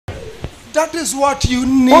That is what you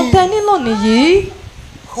need. Ohun tẹ́ nílò nìyí.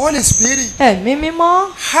 Holy Spirit. Ẹ̀mí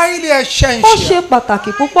mímọ́. Highly Ó ṣe essential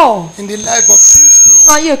pàtàkì púpọ̀ in the life of Christians.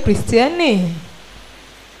 nínú ayé Kìrìsìtẹ́nì.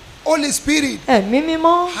 Holy Spirit Ẹ̀mí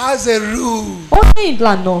mímọ́. has a rule Ó ní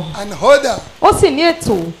ìlànà. and order. Ó sì ní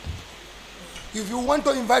ètò. If you want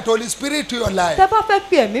to invite Holy Spirit to your life, Tẹ́ bá fẹ́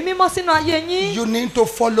pe ẹ̀mí mímọ́ sínú ayé yín, you need to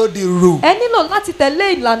follow the rule. ẹ nílò láti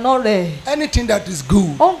tẹ̀lé ìlànà rẹ̀. Anything that is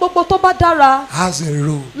good Ohun gbogbo tó bá dára has a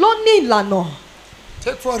rule. ló ní ìlànà.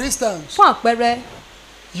 Take for instance, Fún àpẹẹrẹ,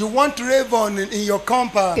 you want raven in your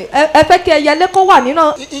compound. ẹ fẹ́ kí ẹyẹlé kó wà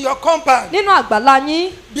In your compound, nínú àgbàlá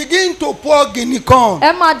yín. begin to pour guinea corn.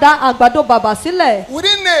 Ẹ máa da àgbàdo bàbà sílẹ̀.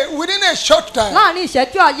 Within a short time, Láàárín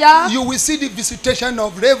ìṣẹ́jú àáyá, you will see the visitation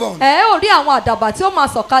of raven. ẹ ó rí àwọn àdàbà tí ó máa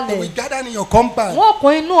They sọ̀kalẹ̀. will gather in your compound Wọ́n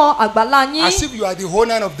kún inú àgbàlá yín. as if you are the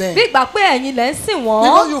owner of them. Bí ìgbà pé ẹ̀yin lẹ̀ ń sìn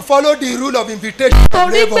Because wọ́n. you follow the rule of invitation of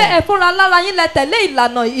Torí pé raven. ẹ fúnra lára yín lẹ tẹ̀lé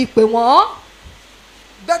ìlànà ìpè wọ́n.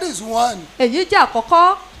 That is one. Èyí jẹ́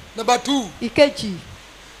àkọ́kọ́. Number two, Ìkejì.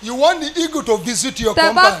 you want the eagle to visit your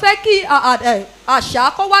Tẹ́ bá compound. fẹ́ kí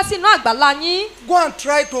àṣà kó wá sínú àgbàlá yín. Go and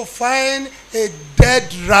try to find a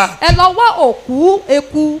dead rat Ẹ lọ wá òkú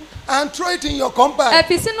eku. and throw it in your Ẹ compound.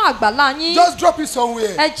 fi sínú àgbàlá yín. Just drop it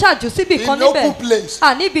somewhere. Ẹ ṣàjù síbì kan In open níbẹ̀. place.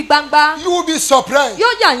 Níbi gbangba. You will be surprised.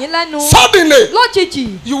 Yóò yà yín lẹ́nu. Suddenly,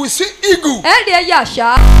 Lójijì. you will see eagle Ẹ rí ẹyẹ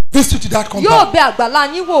àṣà. visit that Yóò compound bẹ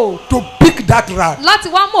àgbàlá yín wò. to pick that rat. Láti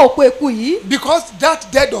wá mú òkú eku yìí. Because that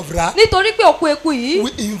dead of rat Nítorí pé òkú eku yìí.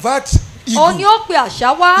 will invite Òun ni eagle. ó pe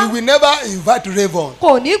àṣà He wá. will never invite raven,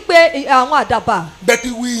 Kò ní pe àwọn àdàbà. but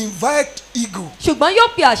he will invite eagle. Ṣùgbọ́n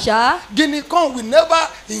yóò pe àṣà. Guinea corn will never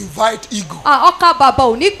invite eagle. Ọkà bàbà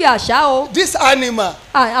ò ní pe àṣà o. This animal,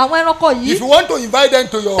 Àwọn ẹranko yìí. if you want to invite them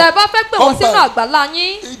to your Tẹ́ bá fẹ́ pè wọ́n sínú compound, àgbàlá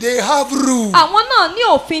yín. they have rule. Àwọn náà ní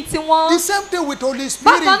òfin The tiwọn. same thing with Holy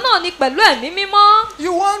Spirit. Bákan náà ni pẹ̀lú ẹ̀mí mímọ́.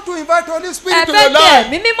 You want to invite Holy Ẹ Spirit to fẹ́ your gbé life.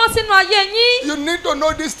 ẹ̀mí mímọ́ sínú ayé yín. You need to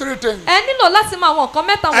know these three things. Ẹ nílò láti mọ àwọn nǹkan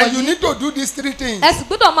mẹ́ta And you wọ̀nyí. need to do these three things. Ẹ sì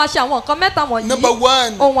gbọ́dọ̀ máa ṣe àwọn nǹkan mẹ́ta wọ̀nyí. Number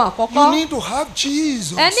one, Ohun you àkọ́kọ́. need to have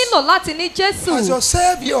Jesus Ẹ nílò láti ní Jésù as your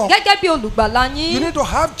Savior. gẹ́gẹ́ bí olùgbàlà You yín. need to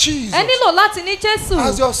have Jesus Ẹ nílò láti ní Jésù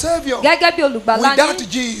as your Savior. gẹ́gẹ́ bí olùgbàlà Without yín.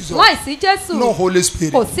 Jesus, Láìsí Jésù no Holy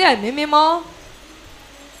Spirit. kò sí ẹ̀mí mímọ́.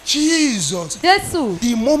 Jesus. Jésù.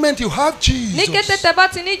 The moment you have Ní kété Jesus, tẹ́ bá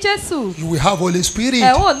ti ní Jésù, you will have Holy Spirit.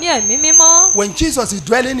 ẹ ó ní ẹ̀mí mímọ́. When Jesus is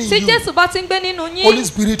dwelling in Tí you, Jésù bá ti ń gbé nínú Holy yín,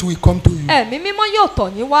 Spirit will come to you. ẹ̀mí mímọ́ yóò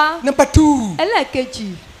tọ̀ yín wá. Number two,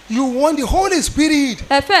 Ẹlẹ́ẹ̀kejì, you want the Holy Spirit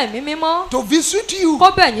ẹ fẹ́ ẹ̀mí mímọ́ to visit you,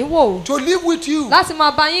 kó bẹ̀ yín wò to live with you. láti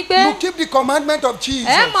máa bá yín gbé. You keep the commandment of Jesus.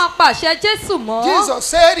 Ẹ máa pàṣẹ Jésù mọ́. Jesus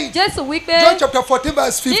said it. Jésù wípé John chapter 14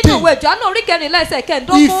 verse nínú 15. ìwé Jòhánù orí kẹrìnlá ẹsẹ̀ If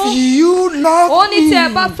kẹẹ̀ẹ́dógún, you ó love ní tí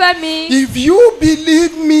ẹ bá me, fẹ́ mi, if you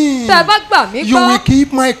believe me, tẹ́ ẹ bá gbà mí you will gbọ́,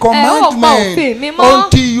 keep my ẹ ó pa commandment òfin mi mọ́.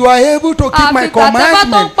 until you are able to keep my Àfìgbà tẹ́ bá tó ń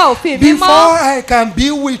commandment pa òfin mi before mọ́. I can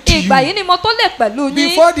be with Ìgbà you. yìí ni mo tó lè pẹ̀lú yín.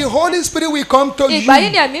 Before the Holy Spirit will come to Ìgbà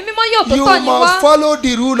yìí ni you, ẹ̀mí mímọ́ yóò tó you tọ̀ yín wá. must follow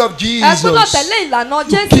the rule of Ẹ gbọ́dọ̀ Jesus. tẹ̀lé ìlànà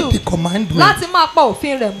You Jésù keep the commandment. láti máa pa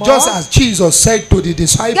òfin rẹ̀ mọ́. Just as Jesus said to the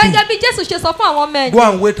disciples, Gẹ́gẹ́ bí Jésù ṣe sọ fún àwọn ọmọ go ẹ̀yìn.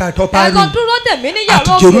 and wait at upper Ẹ lọ room dúró dè mí ní at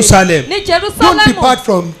yàrá òkè Jerusalem. ní Don't Jerúsálẹ́mù. depart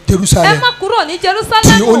from Ẹ Jerusalem má kúrò ní till the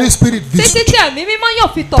Jerúsálẹ́mù Holy Spirit títí visit tí you. ẹ̀mí mímọ́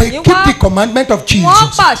yóò fi tọ̀ They yín keep wá. the commandment of Wọ́n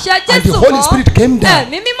Jesus, pàṣẹ and the Jésù Holy Spirit came mọ́. down.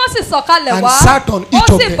 Ẹ̀mí mímọ́ sì sọ̀kalẹ̀ and wá. sat on each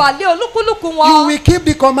Ó of sì them. bà lé olúkúlùkù You wọn. will keep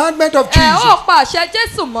the commandment of Ẹ Jesus. ó pàṣẹ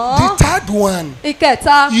Jésù mọ́. The third one,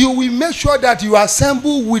 Ìkẹta. you will make sure that you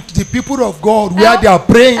assemble with the people of God where they are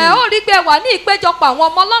praying. Ẹ ó rí pé ẹ wà ní ìpéjọpọ̀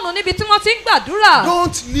àwọn ọmọ Ọlọ́run níbi tí wọ́n ti ń gbàdúrà.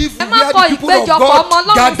 Don't live Ẹ má where kọ the people of ìpéjọpọ̀ ọmọ God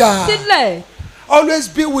Ọlọ́run gather. sílẹ̀. Always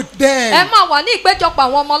be with Ẹ them máa wà ní ìpéjọpọ̀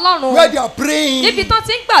àwọn ọmọ Ọlọ́run where they are praying. níbi tán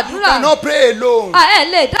ti ń You gbàdúrà. cannot pray alone.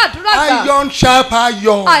 Ẹ lè dàdúrà gbà. Iron sharp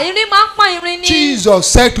iron. Àìrí máa ń pọ́n irin ni. Jesus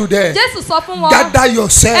said to them, Jésù sọ fún wọn. gather Ẹ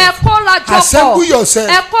yourself, kóra assemble jọpọ̀. yourself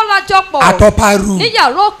Ẹ kóra jọpọ̀. at upper room Ní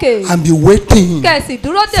yàrá òkè. and be waiting Kẹ̀sì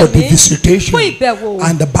dúró dè for the mí visitation. fún ìbẹ̀wò.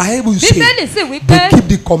 And the Bible Bíbélì says sì wí they pé keep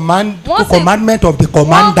the commandment of the wọ́n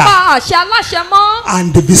commander, pa àṣẹ aláṣẹ mọ́.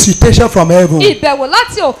 and the visitation from heaven Ìbẹ̀wò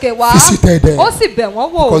láti òkè wá. visited them Ó sì bẹ̀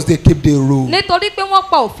wọ́n wò. because they keep the rule. Nítorí pé wọ́n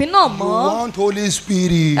pa òfin náà You mọ́. want Holy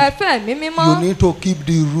Spirit, Ẹ fẹ́ ẹ̀mí you mímọ́. need to keep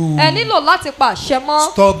the rule. Ẹ nílò láti pa àṣẹ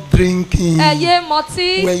mọ́. Stop drinking. Ẹ yé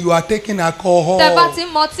mọtí. When you are taking alcohol, Tẹ́ bá ti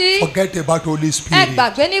ń mọtí. forget about Holy Ẹ Spirit.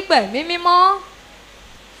 gbàgbé nípa ẹ̀mí mímọ́.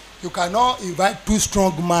 You cannot invite two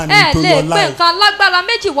strong men ẹ into lè your pé life. nǹkan lágbára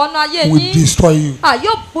méjì wọnú ayé Will yín. destroy you.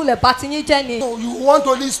 Yóò bulẹ̀ bá ti yín jẹ́ ni. So you want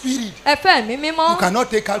Holy Spirit. Ẹ fẹ́ ẹ̀mí You mímọ́.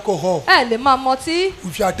 cannot take alcohol. Ẹ lè máa mọtí.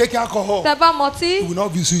 If you are taking alcohol, Tẹ bá mọtí, it will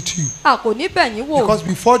not visit you. kò ní bẹ̀ yín wò. Because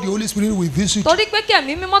before the Holy Spirit will visit you, Torí pé kí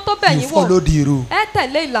ẹ̀mí mímọ́ tó bẹ̀ you yín wò, follow the rule. ẹ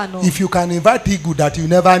tẹ̀lé ìlànà. If you can invite people that you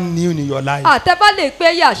never knew in your life, Tẹ bá lè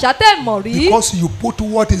pe iye àṣà tẹ́ mọ̀ rí. because you put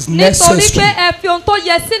what is Nítorí pé necessary, ẹ fi ohun tó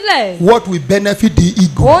yẹ sílẹ̀. what will benefit the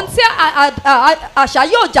ego. Ohun tí àṣà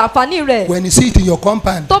yóò jàǹfààní rẹ̀. When you see it in your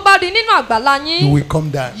compound, Tó bá rí nínú àgbàlá you yín, will come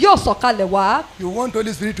down. yóò sọ̀kalẹ̀ wá. You want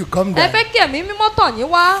Holy Spirit to come Ẹ down, fẹ́ kí ẹ̀mí mímọ́ tọ̀ yín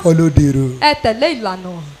wá. follow the rule. Ẹ tẹ̀lé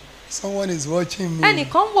ìlànà. Someone is watching me.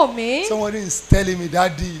 Ẹnìkan wò mí. Someone is telling me,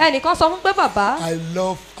 Daddy, Ẹnìkan sọ fún pé bàbá, I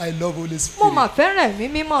love Holy mo Spirit. mà fẹ́ràn ẹ̀mí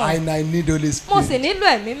mímọ́. And I need Holy Mo sì Spirit. nílò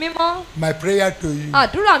ẹ̀mí mímọ́. My prayer to you,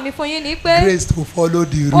 Àdúrà mi fún yín ni pé grace to follow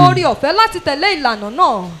the oore rule, ọ̀fẹ́ láti tẹ̀lé ìlànà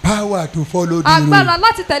náà. power to follow the Agbára rule,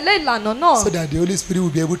 láti tẹ̀lé ìlànà náà. so that the Holy Spirit will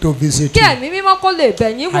be able to visit Kí you. ẹ̀mí mímọ́ kó lè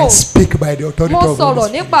bẹ̀ yín wò. I speak by the authority Mo of the sọ̀rọ̀ Holy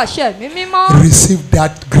Spirit. nípa àṣẹ ẹ̀mí mímọ́. Receive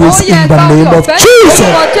that Ó grace yẹ in the gba oore name of ọ̀fẹ́ ní Jesus.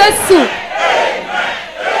 orúkọ Jésù.